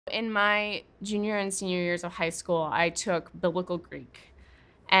In my junior and senior years of high school, I took biblical Greek.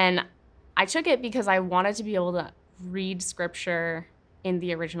 And I took it because I wanted to be able to read scripture in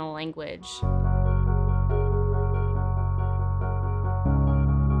the original language.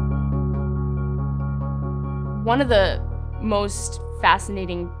 One of the most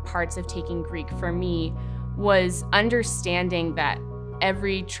fascinating parts of taking Greek for me was understanding that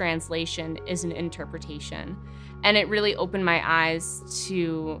every translation is an interpretation. And it really opened my eyes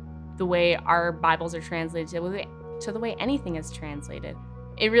to the way our Bibles are translated, to the way anything is translated.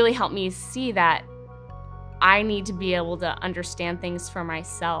 It really helped me see that I need to be able to understand things for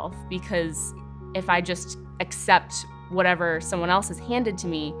myself, because if I just accept whatever someone else has handed to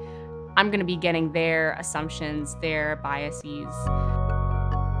me, I'm going to be getting their assumptions, their biases.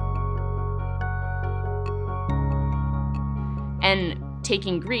 And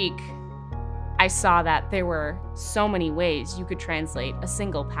taking Greek, I saw that there were so many ways you could translate a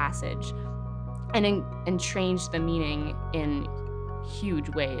single passage and change the meaning in huge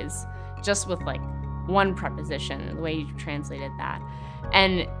ways, just with like one preposition, the way you translated that.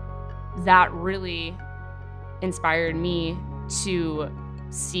 And that really inspired me to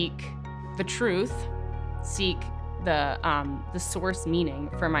seek the truth, seek the source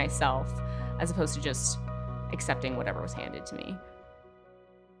meaning for myself, as opposed to just accepting whatever was handed to me.